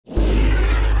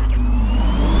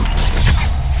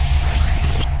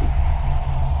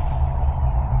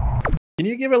Can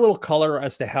you give a little color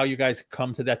as to how you guys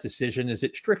come to that decision? Is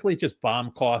it strictly just BOM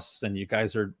costs and you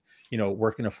guys are,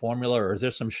 working a formula, or is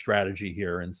there some strategy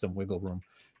here and some wiggle room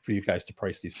for you guys to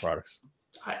price these products?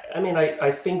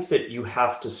 I think that you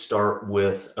have to start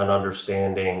with an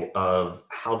understanding of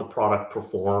how the product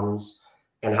performs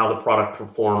and how the product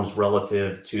performs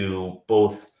relative to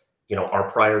both, our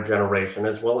prior generation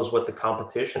as well as what the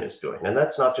competition is doing. And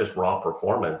that's not just raw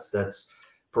performance, that's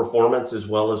performance as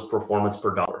well as performance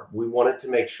per dollar. We wanted to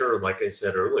make sure, like I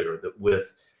said earlier, that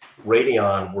with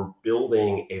Radeon, we're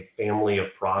building a family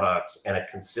of products and a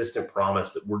consistent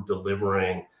promise that we're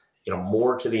delivering,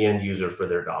 more to the end user for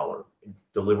their dollar,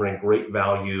 delivering great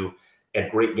value and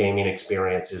great gaming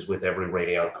experiences with every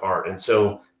Radeon card. And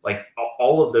so, like,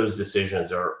 all of those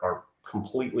decisions are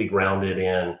completely grounded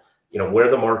in, where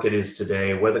the market is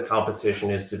today, where the competition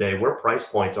is today, where price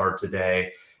points are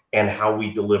today, and how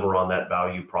we deliver on that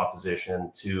value proposition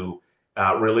to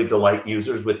really delight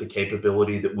users with the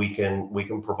capability that we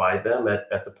can provide them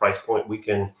at the price point we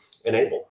can enable.